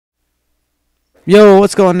Yo,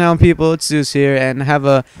 what's going on, people? It's Zeus here, and I have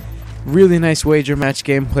a really nice wager match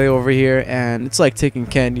gameplay over here, and it's like taking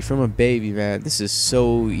candy from a baby, man. This is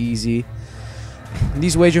so easy.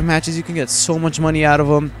 These wager matches, you can get so much money out of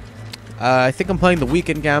them. I think I'm playing the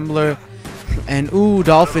Weekend Gambler, and ooh,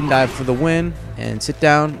 Dolphin Dive for the win, and sit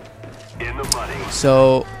down.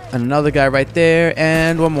 So, another guy right there,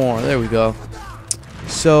 and one more. There we go.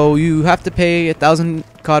 So you have to pay 1,000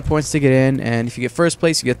 COD points to get in, and if you get first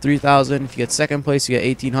place, you get 3,000. If you get second place, you get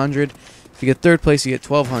 1,800. If you get third place, you get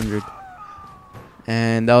 1,200.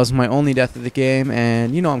 And that was my only death of the game,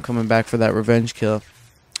 and you know I'm coming back for that revenge kill.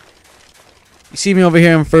 You see me over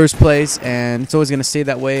here in first place, and it's always going to stay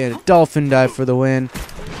that way, and a dolphin dive for the win.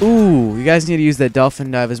 Ooh, you guys need to use that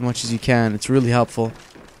dolphin dive as much as you can. It's really helpful.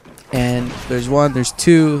 And there's one, there's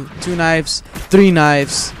two knives, 3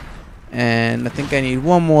 knives. And I think I need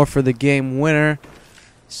one more for the game winner.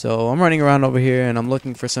 So I'm running around over here and I'm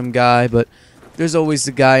looking for some guy, but there's always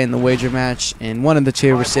the guy in the wager match, and one of the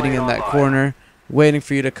chairs sitting in that corner waiting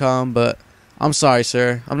for you to come. But I'm sorry,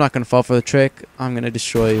 sir, I'm not going to fall for the trick. I'm going to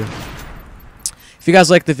destroy you. If you guys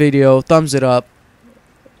like the video, thumbs it up,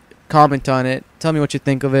 comment on it, tell me what you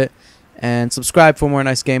think of it, and subscribe for more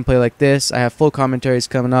nice gameplay like this. I have full commentaries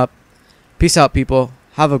coming up. Peace out, people.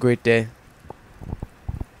 Have a great day.